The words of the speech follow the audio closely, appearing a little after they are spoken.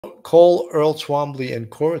Cole, Earl Twombly, and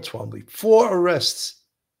Cora Twombly, 4 arrests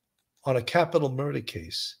on a capital murder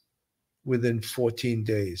case within 14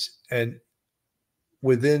 days. And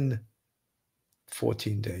within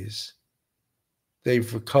 14 days,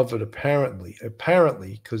 they've recovered apparently,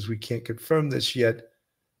 because we can't confirm this yet,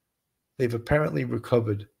 they've apparently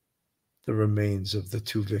recovered the remains of the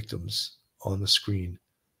 2 victims on the screen,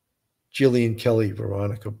 Jillian Kelly,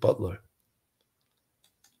 Veronica Butler.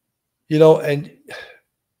 You know, and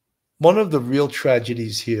one of the real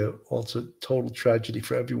tragedies here, also total tragedy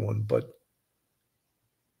for everyone, but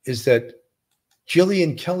is that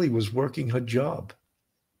Jillian Kelly was working her job.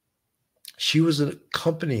 She was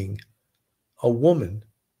accompanying a woman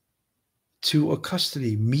to a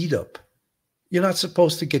custody meetup. You're not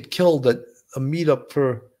supposed to get killed at a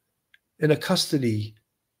meetup in a custody.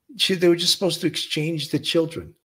 They were just supposed to exchange the children.